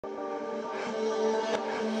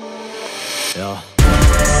Yeah.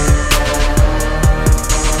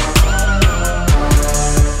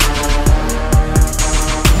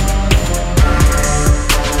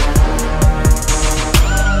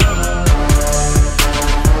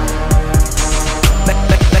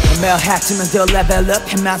 매일 하지만 더 level up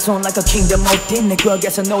해만 손 like a kingdom 어딘 내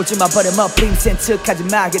구역에서 놀지마 버려머 빙센 척하지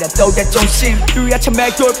마 그래 또대 중심 유야차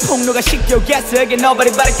맥돌 폭로가 식욕했어 이게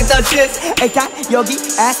nobody but I can touch this 일단 여기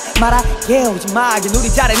ass 말하게 오지마 이게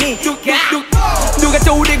우리 잘하니 누가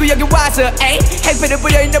또 우리 구역에 와서 에이 행패를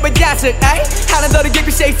부려있는 왜 자식 에이 하나 더는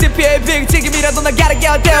개그 SKZ-PLAYER 지금이라도 나 gotta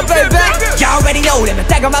get down baby You already know that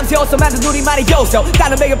내가 맘새워서 만든 우리만의 요소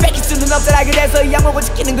다른 맥을 뺏길 수는 없잖아 그래서 이 양목을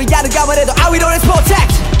지키는 거야 누가 뭐래도 I will always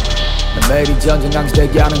protect 난 매일이 전쟁강지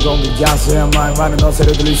대기하는 공중장소야 말 많은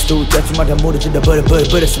어세를 들릴 수도 있겠지만 다 무너진다 버려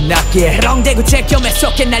숨납게 해롱대고 제겸에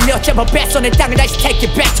쏟게 날려잡아 뺏어 내 땅을 다시 take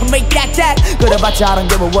it back to make that 그래봤자 아는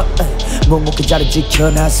게 뭐 묵묵히 자리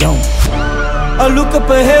지켜놔서 I look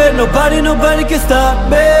up ahead, nobody can stop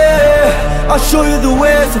me I'll show you the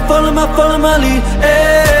way, so follow my lead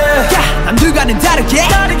yeah, 남들과는 다르게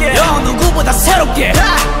누구보다 새롭게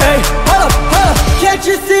Hey, hold up Can't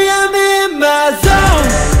you see I'm in my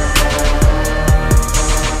zone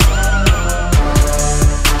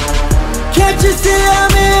Can't you see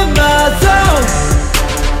I'm in my zone?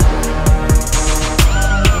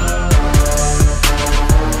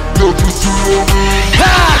 Can't you see I'm in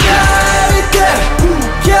my zone?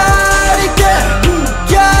 Got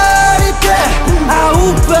it there,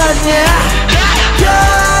 아우빠냐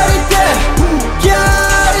got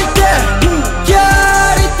it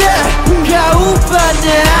there,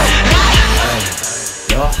 아우빠냐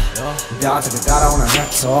나한테 따라오는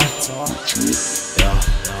렉터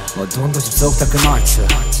뭐 돈도 집속 다 끊어있어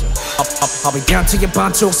I'll gantig의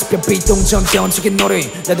반쪽 습격 비동전 떼온적인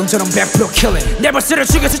놀이 내 동처럼 100% killing 내 벌스를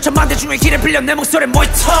죽여 수천만 대 중에 길에 빌려 내 목소리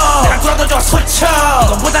모이터 내가 돌아도 좋아 소쳐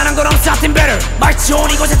이것보다는 그럼 something better 마치 좋은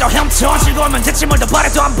이곳에 더 헤엄쳐 즐거우면 됐지 뭘 더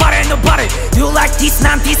바래도 안 바래 nobody Do you like this?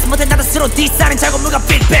 난 this 못해 나도 스스로 diss 아닌 자고물과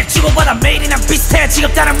feedback 주고받아 매일이 난 비슷해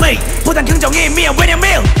지겹다는 웨이 보단 긍정이 미안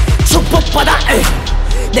왜냐면 축복받아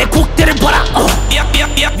내 곡들을 봐라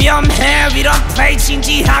위험해 이런 플레이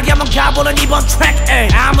진지하게 한번 가보는 이번 트랙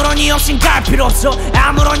아무런 이유 없인 갈 필요 없어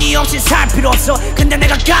아무런 이유 없인 살 필요 없어 근데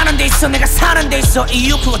내가 가는 데 있어 내가 사는 데 있어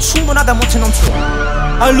이유 그거 충분하다 못해 넘쳐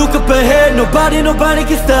I look up ahead nobody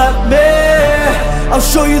can stop me I'll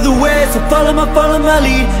show you the way so follow my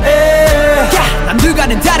lead yeah,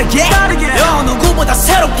 남들과는 다르게 누구보다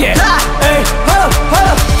새롭게 Hey, hold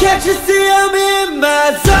up Can't you see I'm in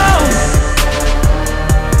my zone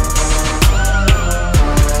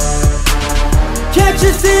Can't you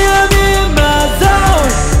see I'm in my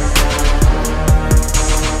zone?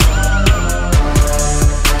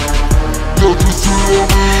 Can't you see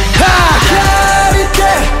I'm in